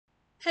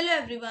Hello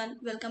everyone,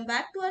 welcome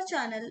back to our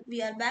channel.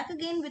 We are back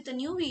again with a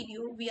new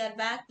video. We are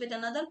back with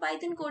another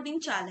Python coding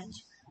challenge.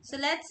 So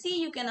let's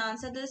see you can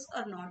answer this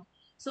or not.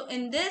 So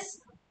in this,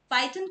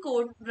 Python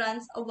code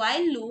runs a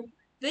while loop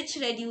which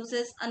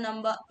reduces a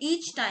number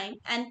each time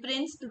and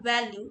prints the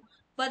value,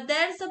 but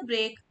there's a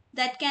break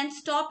that can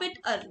stop it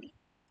early.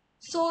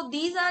 So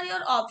these are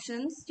your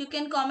options. You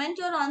can comment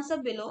your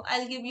answer below.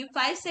 I'll give you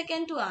 5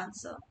 seconds to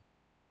answer.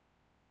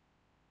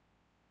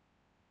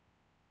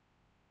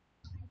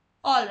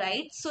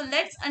 Alright, so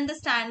let's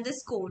understand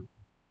this code.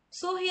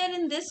 So here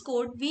in this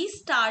code, we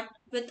start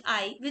with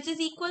I which is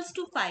equals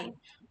to 5,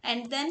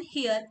 and then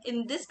here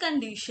in this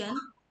condition,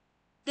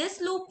 this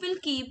loop will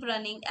keep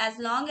running as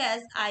long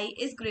as I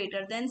is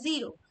greater than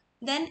 0.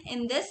 Then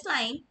in this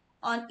line,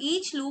 on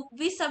each loop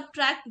we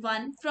subtract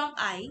 1 from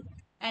I,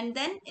 and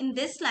then in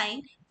this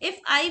line, if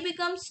I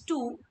becomes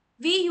 2,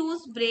 we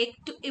use break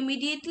to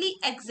immediately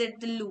exit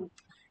the loop,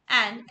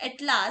 and at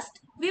last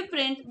we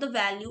print the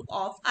value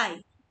of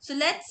I. So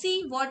let's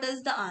see what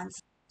is the answer.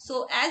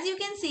 So as you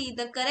can see,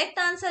 the correct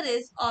answer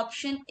is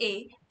option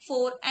A,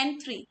 4 and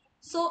 3.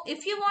 So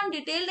if you want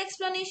detailed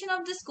explanation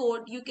of this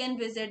code, you can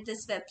visit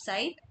this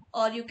website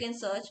or you can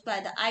search by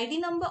the ID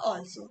number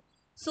also.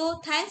 So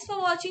thanks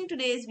for watching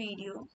today's video.